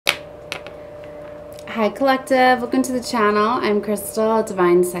Hi Collective, welcome to the channel. I'm Crystal, a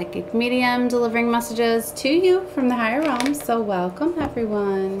divine psychic medium, delivering messages to you from the higher realms. So welcome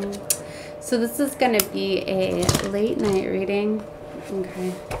everyone. So this is going to be a late night reading.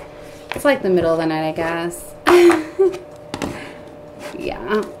 Okay. It's like the middle of the night, I guess.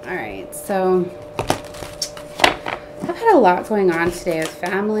 Yeah. Alright. So I've had a lot going on today with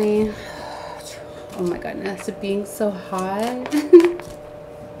family. Oh my goodness. It being so hot.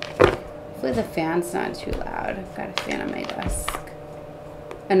 Hopefully the fan's not too loud. I've got a fan on my desk.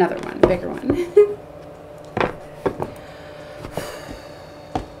 Another one, bigger one.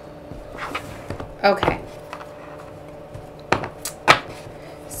 Okay.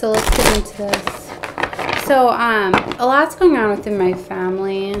 So let's get into this. So, a lot's going on within my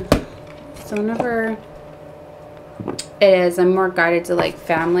family. So whenever it is, I'm more guided to like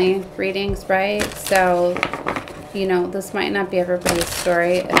family readings, right? So, you know, this might not be everybody's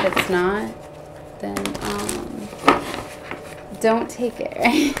story. If it's not, then don't take it,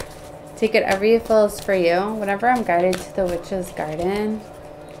 right? Take it however you feel is for you. Whenever I'm guided to the witch's garden,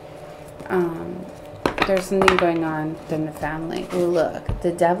 there's something going on within the family. Ooh, look,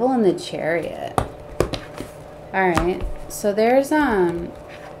 the devil and the chariot. Alright, so there's, I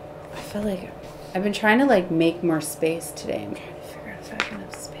feel like I've been trying to like make more space today. I'm trying to figure out if I have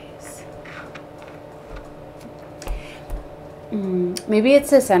enough space. Maybe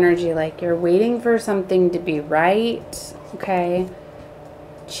it's this energy, like you're waiting for something to be right. Okay.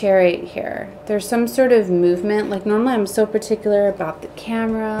 Chariot here. There's some sort of movement. Like normally I'm so particular about the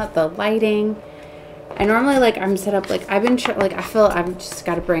camera, the lighting. I normally like I'm set up like I've been like I feel I've just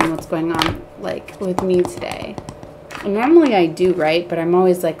got to bring what's going on like with me today. And normally I do, right? But I'm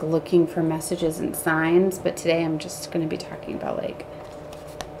always like looking for messages and signs. But today I'm just going to be talking about like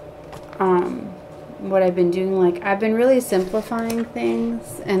what I've been doing. Like I've been really simplifying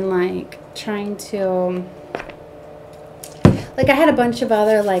things and like trying to, like I had a bunch of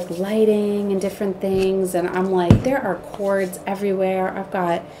other like lighting and different things, and I'm like there are cords everywhere. I've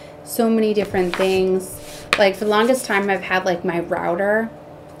got so many different things. Like for the longest time I've had like my router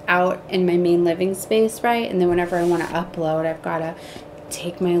out in my main living space, right? And then whenever I want to upload, I've got to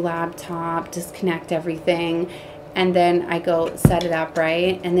take my laptop, disconnect everything, and then I go set it up,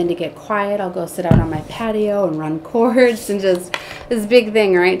 right? And then to get quiet, I'll go sit out on my patio and run cords and just this big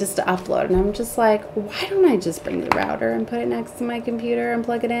thing, right? Just to upload. And I'm just like, why don't I just bring the router and put it next to my computer and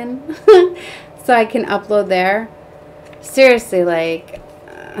plug it in so I can upload there? Seriously, like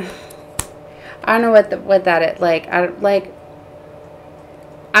I don't know what that is. Like I don't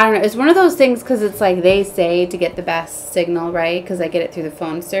know. It's one of those things because it's like they say to get the best signal, right? Because I get it through the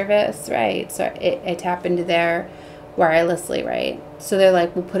phone service, right? So I tap into there wirelessly, right? So they're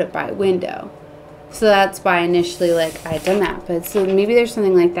like, we'll put it by window. So that's why initially like I had done that. But so maybe there's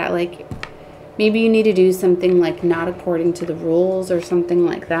something like that. Like maybe you need to do something like not according to the rules or something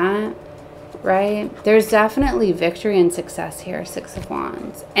like that, right? There's definitely victory and success here, Six of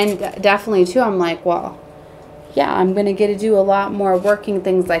Wands. And definitely too, I'm like, well, yeah, I'm going to get to do a lot more working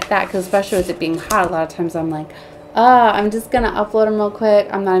things like that. Because especially with it being hot, a lot of times I'm like, I'm just going to upload them real quick.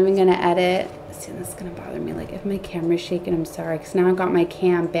 I'm not even going to edit. See, this is going to bother me. Like if my camera's shaking, I'm sorry. Because now I've got my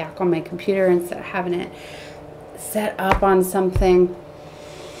cam back on my computer instead of having it set up on something.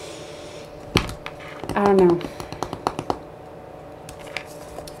 I don't know.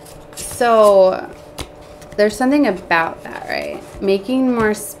 So there's something about that, right? Making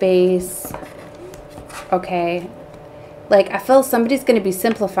more space. Okay, like I feel somebody's going to be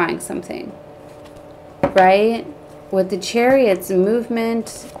simplifying something, right? With the Chariot's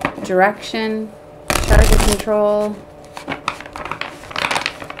movement, direction, target control.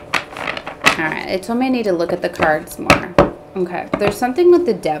 Alright, it told me I need to look at the cards more. Okay, there's something with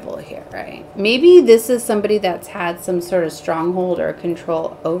the Devil here, right? Maybe this is somebody that's had some sort of stronghold or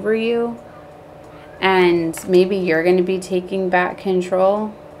control over you, and maybe you're going to be taking back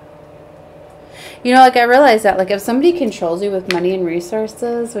control. You know, like I realize that, like if somebody controls you with money and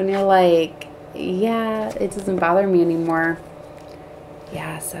resources, when you're like, yeah, it doesn't bother me anymore.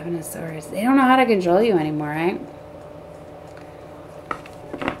 Yeah, Seven of Swords. They don't know how to control you anymore, right?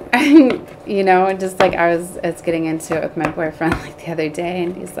 You know, just like I was getting into it with my boyfriend like the other day,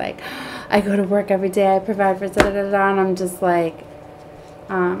 and he's like, I go to work every day, I provide for da-da-da-da, and I'm just like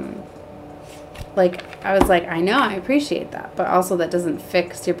I was like, I know, I appreciate that, but also that doesn't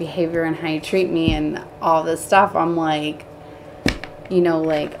fix your behavior and how you treat me and all this stuff. I'm like, you know,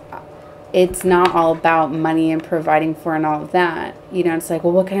 like it's not all about money and providing for and all of that. You know, it's like,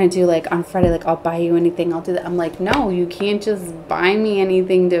 well, what can I do? Like on Friday, like I'll buy you anything, I'll do that. I'm like, no, you can't just buy me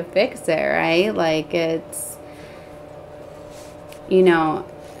anything to fix it, right? Like it's, you know,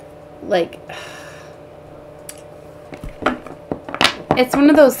 like it's one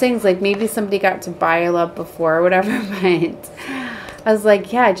of those things, like maybe somebody got to buy your love before or whatever, but I was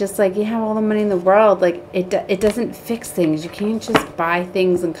like, yeah, just like you have all the money in the world, like it doesn't fix things. You can't just buy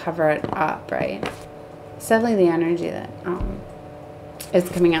things and cover it up, right? It's definitely the energy that is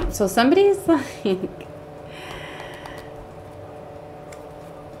coming out. So somebody's like,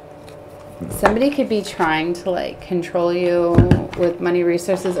 somebody could be trying to like control you with money,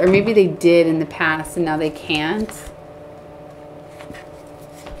 resources, or maybe they did in the past and now they can't.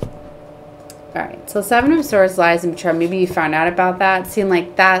 All right, so Seven of Swords, lies and betrayal. Maybe you found out about that. Seeing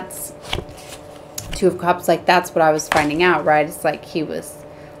like that's Two of Cups, like that's what I was finding out, right? It's like he was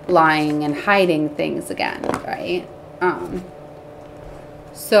lying and hiding things again, right?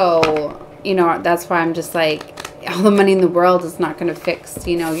 So, you know, that's why I'm just like, all the money in the world is not going to fix,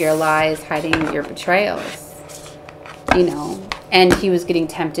 you know, your lies, hiding your betrayals, you know. And he was getting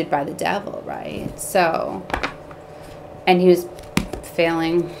tempted by the devil, right? So, and he was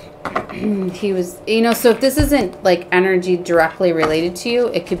failing. He was, you know, so if this isn't like energy directly related to you,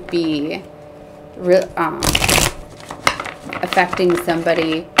 it could be affecting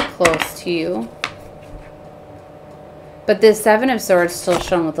somebody close to you. But this Seven of Swords still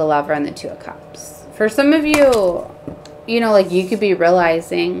shown with the Lover and the Two of Cups. For some of you, you know, like you could be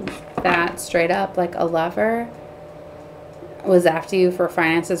realizing that straight up, like a lover was after you for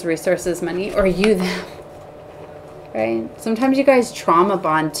finances, resources, money, or you them. Right? Sometimes you guys trauma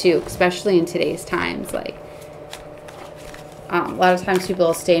bond too, especially in today's times. Like, a lot of times people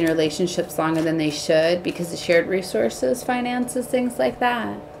will stay in relationships longer than they should because of shared resources, finances, things like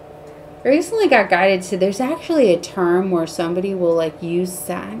that. I recently got guided to, there's actually a term where somebody will like use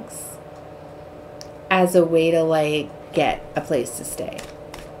sex as a way to like get a place to stay.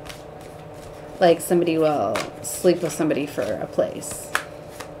 Like somebody will sleep with somebody for a place.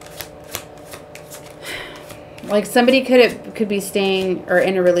 Like somebody could be staying or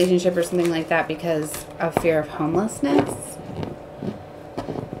in a relationship or something like that because of fear of homelessness.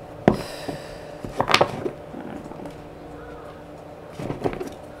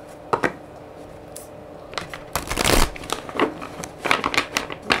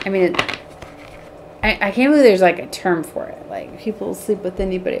 I mean, I can't believe there's like a term for it. Like people sleep with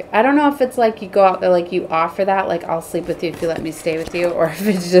anybody. I don't know if it's like you go out there, like you offer that, like I'll sleep with you if you let me stay with you, or if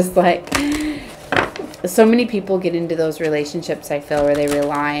it's just like, so many people get into those relationships, I feel, where they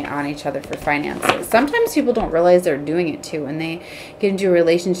rely on each other for finances. Sometimes people don't realize they're doing it too. When they get into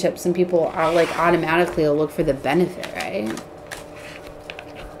relationships and people are like automatically will look for the benefit, right?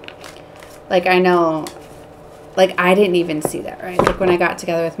 Like I know, like I didn't even see that, right? Like when I got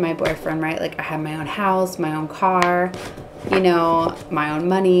together with my boyfriend, right? Like I had my own house, my own car, you know, my own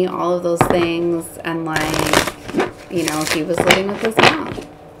money, all of those things. And like, you know, he was living with his mom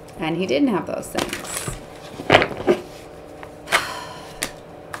and he didn't have those things.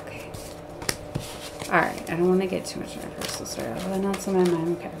 Okay. All right. I don't want to get too much of my personal story. Although I know it's on my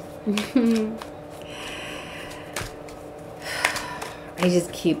mind. Okay. I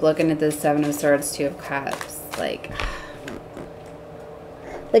just keep looking at this Seven of Swords, Two of Cups. Like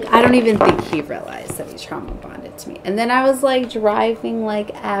I don't even think he realized that he trauma bonded to me. And then I was like driving like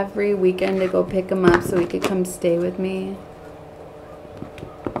every weekend to go pick him up so he could come stay with me.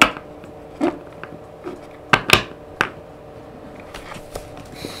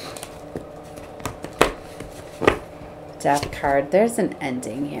 Death card. There's an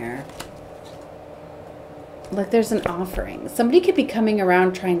ending here. Look, there's an offering. Somebody could be coming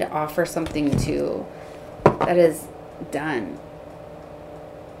around trying to offer something to that is done.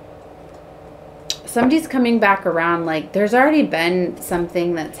 Somebody's coming back around. Like there's already been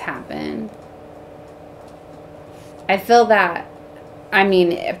something that's happened. I feel that, I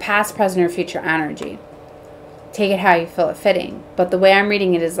mean, past, present, or future energy. Take it how you feel it fitting. But the way I'm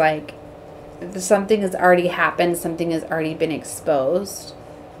reading it is like something has already happened. Something has already been exposed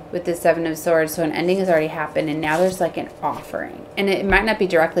with the Seven of Swords. So an ending has already happened. And now there's like an offering. And it might not be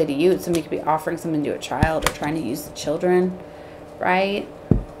directly to you. Somebody could be offering something to a child or trying to use the children, right?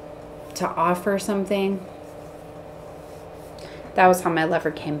 To offer something. That was how my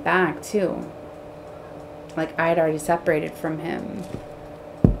lover came back too. Like I had already separated from him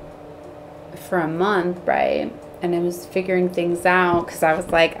for a month, right? And I was figuring things out because I was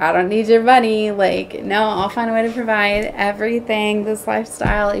like, I don't need your money. Like, no, I'll find a way to provide everything, this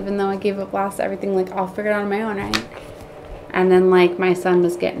lifestyle, even though I gave up last everything, like I'll figure it out on my own, right? And then like my son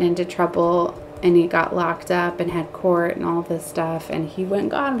was getting into trouble and he got locked up and had court and all this stuff. And he went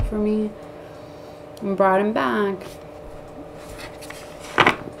and got him for me and brought him back.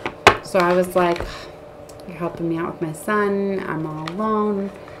 So I was like, you're helping me out with my son. I'm all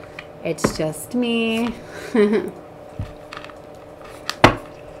alone. It's just me.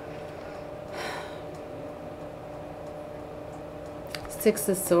 Six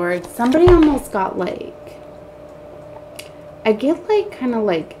of Swords. Somebody almost got like, I get like kind of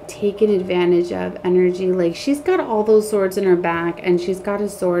like taken advantage of energy. Like she's got all those swords in her back and she's got a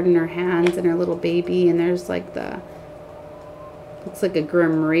sword in her hands and her little baby, and there's like the, looks like a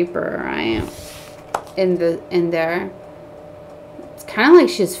Grim Reaper, right? In there. It's kind of like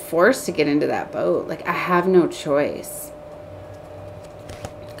she's forced to get into that boat. Like I have no choice.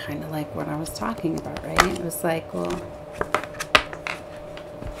 Kind of like what I was talking about, right? It was like, well,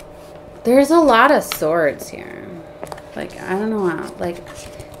 there's a lot of swords here. Like, I don't know how. Like,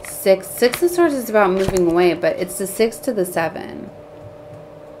 six of swords is about moving away, but it's the 6 to the 7.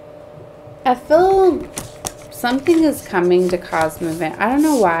 I feel something is coming to cause movement. I don't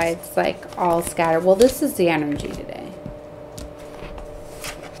know why it's like all scattered. Well, this is the energy today.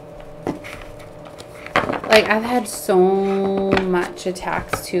 Like, I've had so much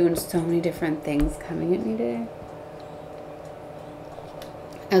attacks too, and so many different things coming at me today.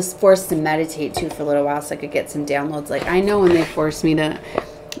 I was forced to meditate too for a little while so I could get some downloads. Like, I know when they force me to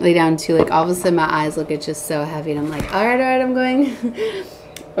lay down too, like all of a sudden my eyes look at just so heavy, and I'm like, all right, I'm going.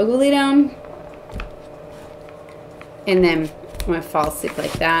 I'll go lay down. And then I'm going to fall asleep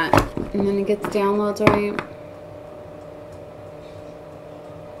like that. And then it gets downloads, right?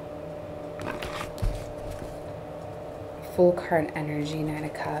 Full card energy, Knight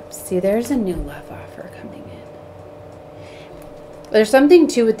of Cups. See, there's a new love offer coming in. There's something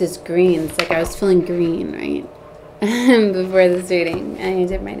too with this green. It's like I was feeling green, right? Before this reading. I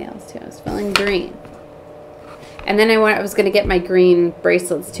did my nails too. I was feeling green. And then I was going to get my green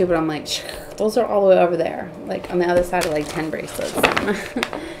bracelets too, but I'm like, those are all the way over there. Like on the other side of like 10 bracelets.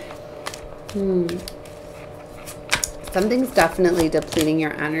 Something's definitely depleting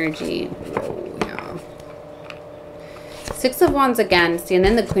your energy. Whoa, yeah. 6 of Wands again. See, and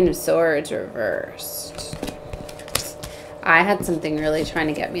then the Queen of Swords reversed. I had something really trying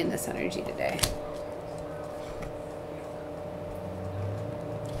to get me in this energy today.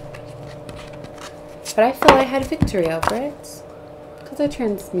 But I feel I had victory over it because I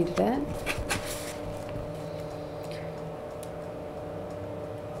transmuted it.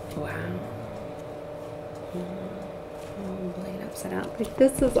 Wow. Blade upside down. Like,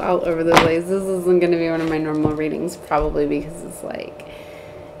 this is all over the place. This isn't going to be one of my normal readings, probably because it's like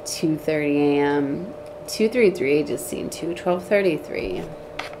 2:30 a.m. 233, I just seen 12:33.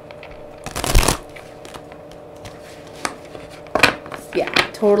 Yeah,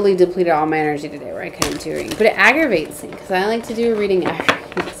 totally depleted all my energy today where I couldn't do a reading. But it aggravates me because I like to do a reading every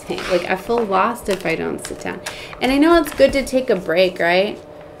day. Like, I feel lost if I don't sit down. And I know it's good to take a break, right?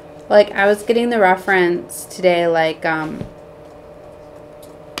 Like, I was getting the reference today, like,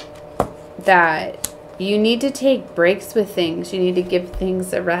 that you need to take breaks with things. You need to give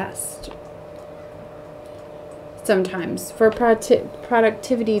things a rest. Sometimes for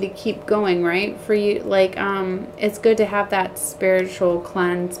productivity to keep going, right? For you, like, it's good to have that spiritual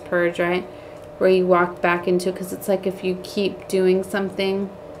cleanse, purge, right? Where you walk back into, because it's like if you keep doing something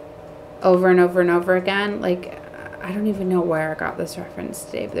over and over and over again, like, I don't even know where I got this reference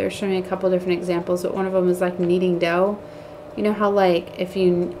today, but they were showing me a couple different examples, but one of them was like kneading dough. You know how, like, if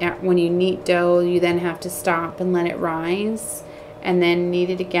you, when you knead dough, you then have to stop and let it rise and then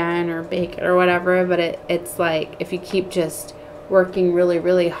knead it again or bake it or whatever. But it's like if you keep just working really,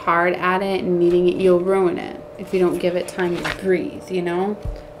 really hard at it and kneading it, you'll ruin it if you don't give it time to breathe, you know?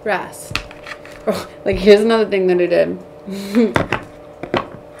 Rest. Oh, like, here's another thing that I did.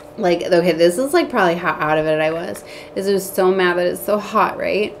 Like, okay, this is like probably how out of it I was. Is I was so mad that it's so hot,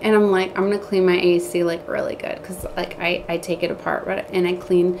 right? And I'm like, I'm going to clean my AC like really good. Because like I take it apart, right? And I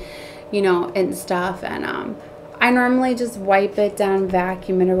clean, you know, and stuff. And I normally just wipe it down,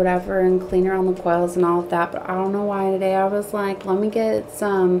 vacuum it or whatever, and clean around the coils and all of that. But I don't know why today I was like, let me get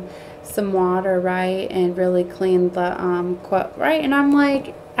some water, right? And really clean the coil, right? And I'm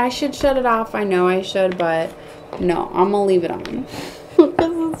like, I should shut it off. I know I should, but no, I'm going to leave it on.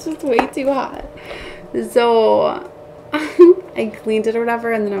 Because it's just way too hot. So I cleaned it or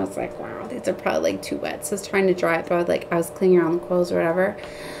whatever, and then I was like, wow, these are probably like too wet. So I was trying to dry it, but I was cleaning around the coils or whatever.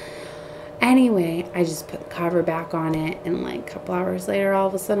 Anyway, I just put the cover back on it, and like a couple hours later, all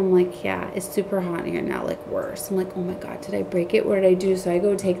of a sudden I'm like, yeah, it's super hot in here now, like worse. I'm like, oh my god, did I break it? What did I do? So I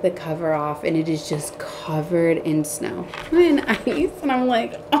go take the cover off, and it is just covered in snow and ice, and I'm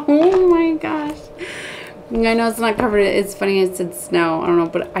like, oh my gosh. I know it's not covered. It's funny it said snow. I don't know,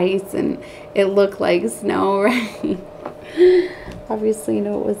 but ice, and it looked like snow, right? Obviously, you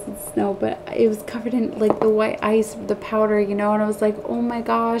know, it wasn't snow, but it was covered in like the white ice, the powder, you know. And I was like, oh my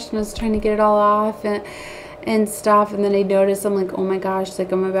gosh! And I was trying to get it all off and stuff. And then I noticed, I'm like, oh my gosh!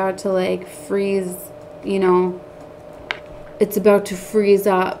 Like I'm about to like freeze, you know. it's about to freeze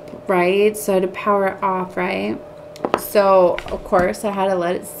up, right? So I had to power it off, right? So, of course, I had to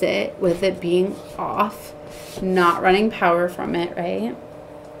let it sit with it being off, not running power from it, right?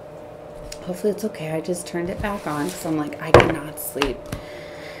 Hopefully it's okay. I just turned it back on because I'm like, I cannot sleep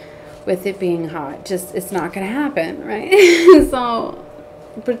with it being hot. Just, it's not going to happen, right? So,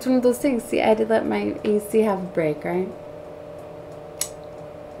 but it's one of those things. See, I had to let my AC have a break, right?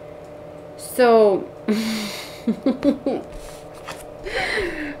 So,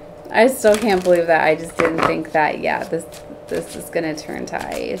 I still can't believe that. I just didn't think that, yeah, this is going to turn to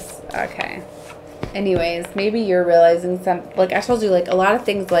ice. Okay. Anyways, maybe you're realizing some, like I told you, like a lot of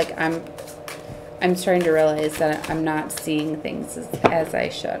things, like I'm starting to realize that I'm not seeing things as I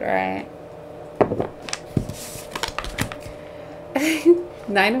should, right?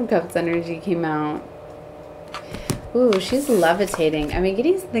 Nine of Cups energy came out. Ooh, she's levitating. I'm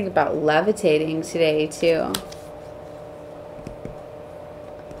getting something about levitating today, too.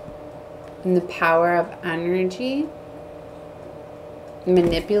 And the power of energy.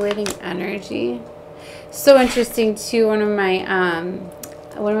 Manipulating energy. So interesting, too. One of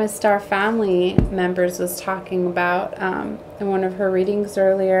my star family members was talking about in one of her readings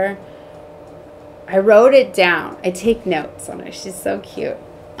earlier. I wrote it down. I take notes on her. She's so cute.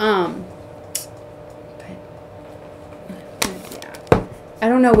 But yeah, I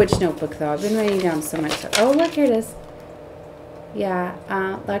don't know which notebook though. I've been writing down so much. Oh, look, here it is. Yeah,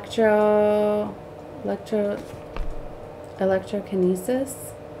 electrokinesis,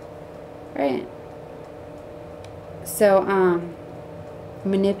 right? So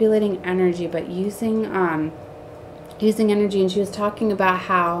manipulating energy, but using energy. And she was talking about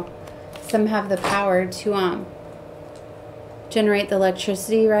how some have the power to generate the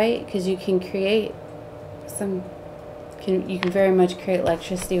electricity, right? Because you can create you can very much create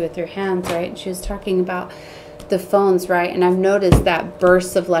electricity with your hands, right? And she was talking about the phones, right? And I've noticed that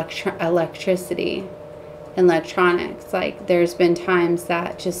bursts of electricity in electronics. Like there's been times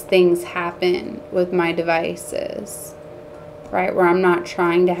that just things happen with my devices, right, where I'm not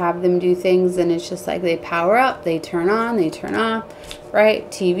trying to have them do things, and it's just like they power up, they turn on, they turn off, right?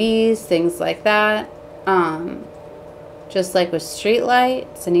 TVs, things like that. Just like with street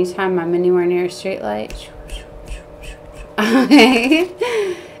lights, anytime I'm anywhere near a street light, okay,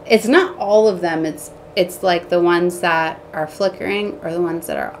 it's not all of them. It's like the ones that are flickering or the ones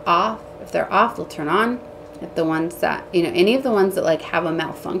that are off. If they're off, they'll turn on. If the ones that, any of the ones that like have a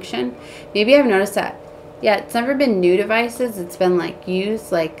malfunction, maybe I've noticed that. Yeah, it's never been new devices. It's been like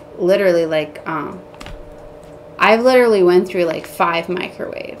used, like literally, like I've literally went through like 5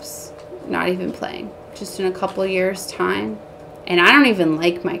 microwaves, not even playing, just in a couple years time. And I don't even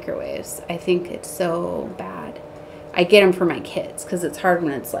like microwaves. I think it's so bad. I get them for my kids because it's hard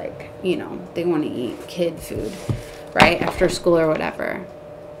when it's like, they want to eat kid food, right, after school or whatever.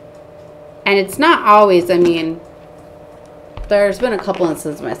 And it's not always, there's been a couple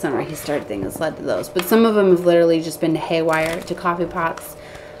instances with my son where he started things that's led to those. But some of them have literally just been to haywire, to coffee pots.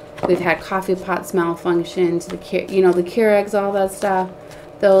 We've had coffee pots malfunction, to the Keurigs, all that stuff.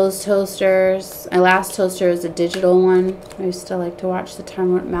 Those toasters. My last toaster is a digital one. I used to like to watch the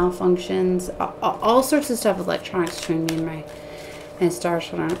time when it malfunctions. All sorts of stuff with electronics between me and my star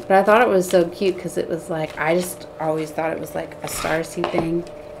children. But I thought it was so cute because it was like, I just always thought it was like a Starseed thing.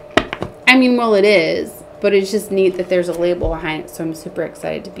 Well, it is, but it's just neat that there's a label behind it, so I'm super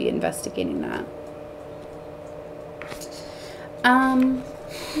excited to be investigating that.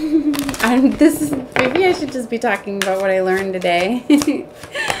 Maybe I should just be talking about what I learned today.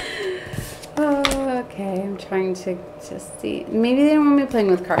 Oh, okay, I'm trying to just see. Maybe they don't want me playing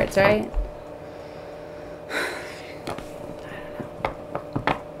with cards, right?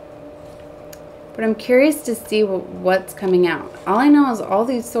 But I'm curious to see what's coming out. All I know is all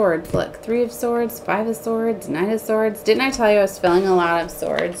these swords. Look, 3 of Swords, 5 of Swords, 9 of Swords. Didn't I tell you I was feeling a lot of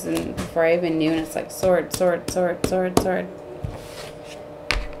swords and before I even knew? And it's like sword, sword, sword, sword, sword.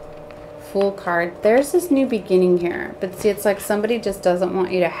 Fool card. There's this new beginning here. But see, it's like somebody just doesn't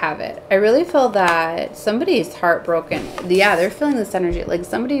want you to have it. I really feel that somebody's heartbroken. Yeah, they're feeling this energy. Like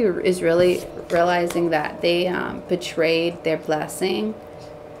somebody is really realizing that they betrayed their blessing.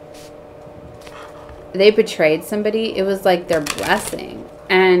 They betrayed somebody. It was like their blessing.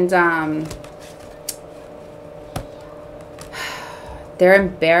 And they're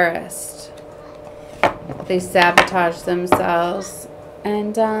embarrassed. They sabotage themselves.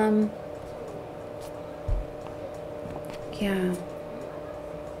 And yeah.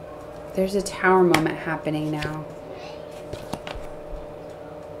 There's a tower moment happening now.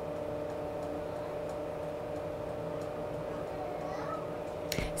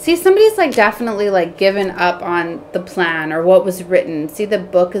 See, somebody's like definitely like given up on the plan or what was written. See, the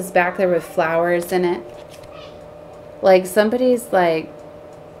book is back there with flowers in it. Like somebody's like,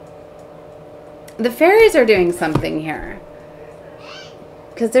 the fairies are doing something here.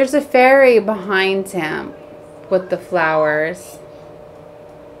 Because there's a fairy behind him with the flowers.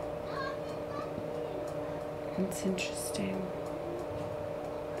 That's interesting.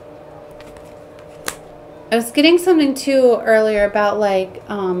 I was getting something too earlier about like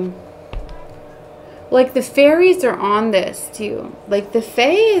the fairies are on this too. Like the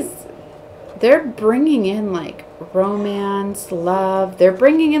fays, they're bringing in like romance, love. They're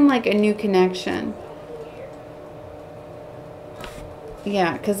bringing in like a new connection.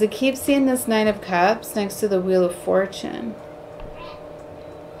 Yeah, because it keeps seeing this Knight of Cups next to the Wheel of Fortune.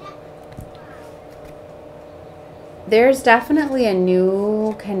 There's definitely a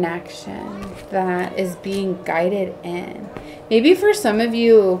new connection that is being guided in. Maybe for some of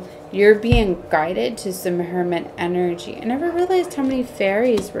you, you're being guided to some hermit energy. I never realized how many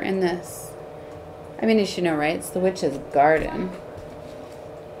fairies were in this. I mean, you should know, right? It's the witch's garden.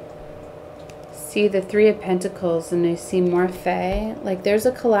 See the Three of Pentacles and I see more fae. Like there's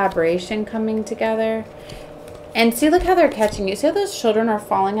a collaboration coming together. And see, look how they're catching you. See how those children are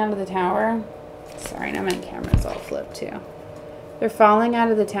falling out of the tower? Sorry, now my camera's all flipped too. They're falling out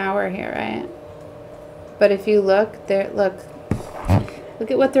of the tower here, right? But if you look,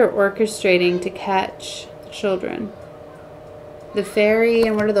 look at what they're orchestrating to catch the children. The fairy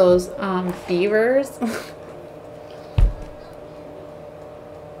and what are those? Beavers?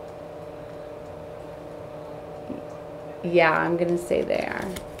 Yeah, I'm gonna say they are.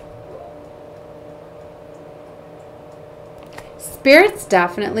 Spirit's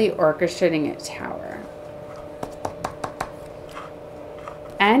definitely orchestrating a tower.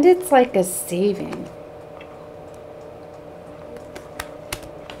 And it's like a saving.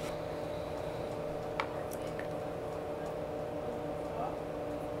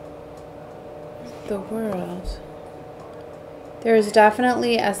 The world. There is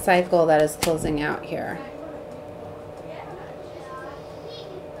definitely a cycle that is closing out here.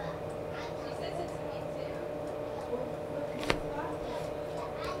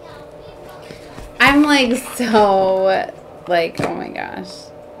 I'm like so, like, oh my gosh.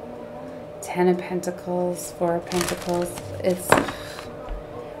 10 of Pentacles, 4 of Pentacles. It's,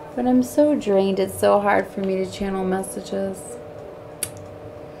 but I'm so drained. It's so hard for me to channel messages.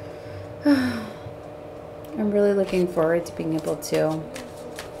 I'm really looking forward to being able to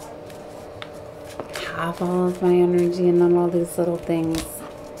have all of my energy and not all these little things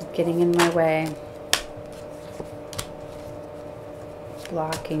getting in my way.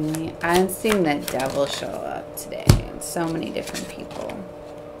 Blocking me. I'm seeing the devil show up today. And so many different people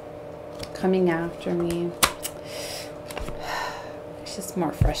coming after me. It's just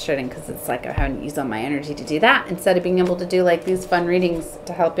more frustrating because it's like I'm having to use all my energy to do that instead of being able to do like these fun readings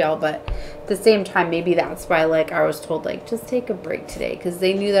to help y'all. But at the same time, maybe that's why like I was told like just take a break today because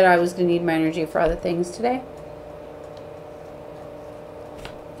they knew that I was going to need my energy for other things today.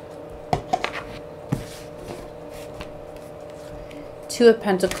 Two of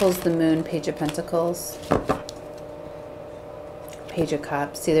Pentacles, the Moon, Page of Pentacles, Page of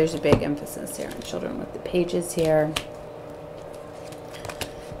Cups. See, there's a big emphasis here on children with the pages here.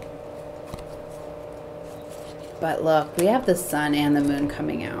 But look, we have the Sun and the Moon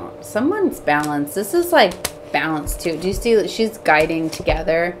coming out. Someone's balanced. This is like balance too. Do you see that she's guiding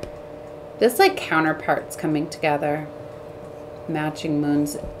together? This like counterparts coming together. Matching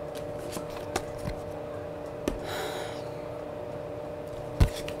moons.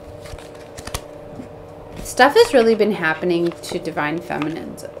 Stuff has really been happening to Divine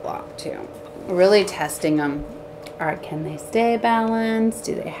Feminines a lot too. Really testing them. Can they stay balanced?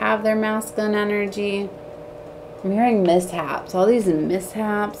 Do they have their masculine energy? I'm hearing mishaps. All these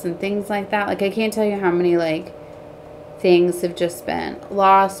mishaps and things like that. Like I can't tell you how many like things have just been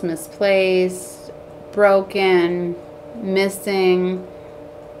lost, misplaced, broken, missing.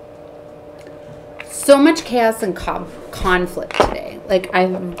 So much chaos and conflict today. Like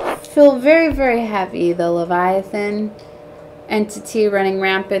I feel very, very heavy. The Leviathan entity running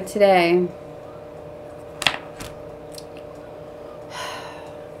rampant today.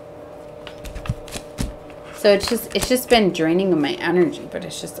 So it's just been draining of my energy, but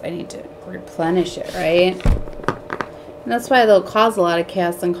it's just I need to replenish it, right? And that's why they'll cause a lot of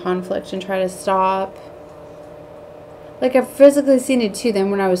chaos and conflict and try to stop. Like I've physically seen it too. Then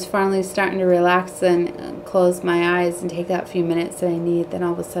when I was finally starting to relax and close my eyes and take that few minutes that I need, then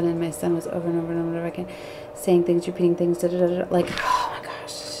all of a sudden my son was over and over and over again saying things, repeating things, da, da, da, da. Like, oh my gosh,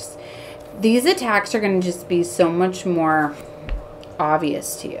 it's just, these attacks are going to just be so much more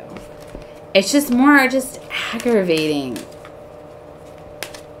obvious to you. It's just more just aggravating.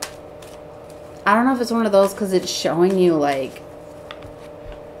 I don't know if it's one of those because it's showing you like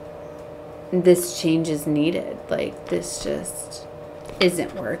this change is needed. Like this just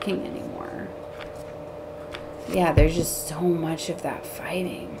isn't working anymore. Yeah, there's just so much of that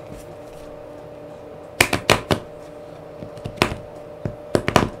fighting.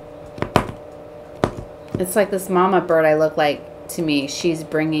 It's like this mama bird I look like to me. She's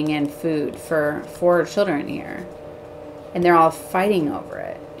bringing in food for 4 children here. And they're all fighting over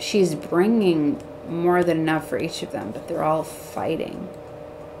it. She's bringing more than enough for each of them, but they're all fighting.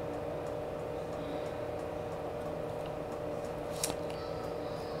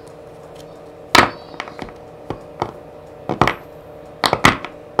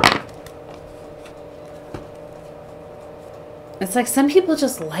 It's like some people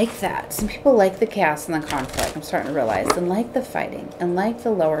just like that. Some people like the chaos and the conflict, I'm starting to realize, and like the fighting, and like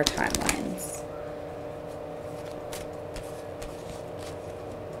the lower timelines.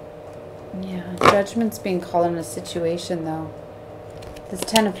 Yeah, judgment's being called in a situation, though. This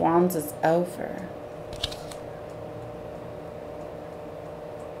 10 of Wands is over.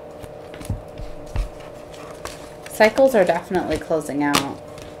 Cycles are definitely closing out.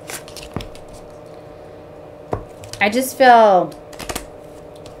 I just feel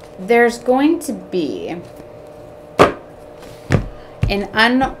there's going to be an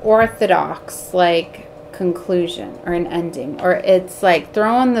unorthodox, like, conclusion or an ending, or it's like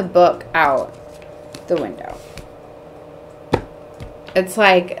throwing the book out the window. It's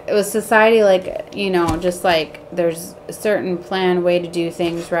like it was society, like, you know, just like there's a certain planned way to do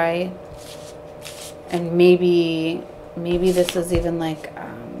things, right? And maybe this is even like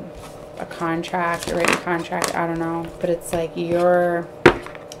a contract, a written contract, I don't know, but it's like you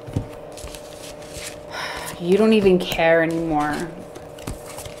don't even care anymore.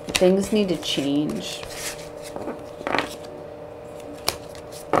 Things need to change.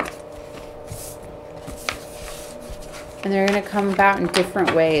 And they're going to come about in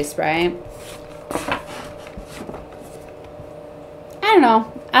different ways, right? I don't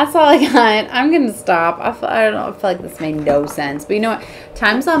know. That's all I got. I'm going to stop. I don't know. I feel like this made no sense. But you know what?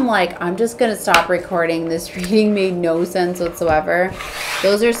 Times I'm like, I'm just going to stop recording. This reading made no sense whatsoever.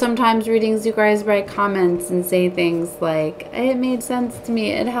 Those are sometimes readings you guys write comments and say things like, it made sense to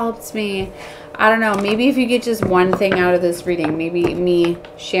me. It helped me. I don't know. Maybe if you get just one thing out of this reading, maybe me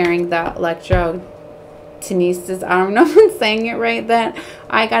sharing that electrokinesis, I don't know if I'm saying it right, that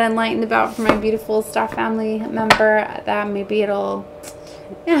I got enlightened about from my beautiful staff family member, that maybe it'll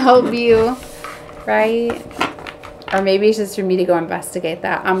help you, right? Or maybe it's just for me to go investigate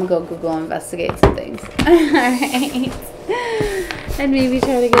that. I'm going to go Google investigate some things. Alright. And maybe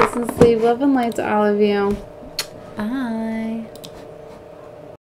try to get some sleep. Love and light to all of you. Bye.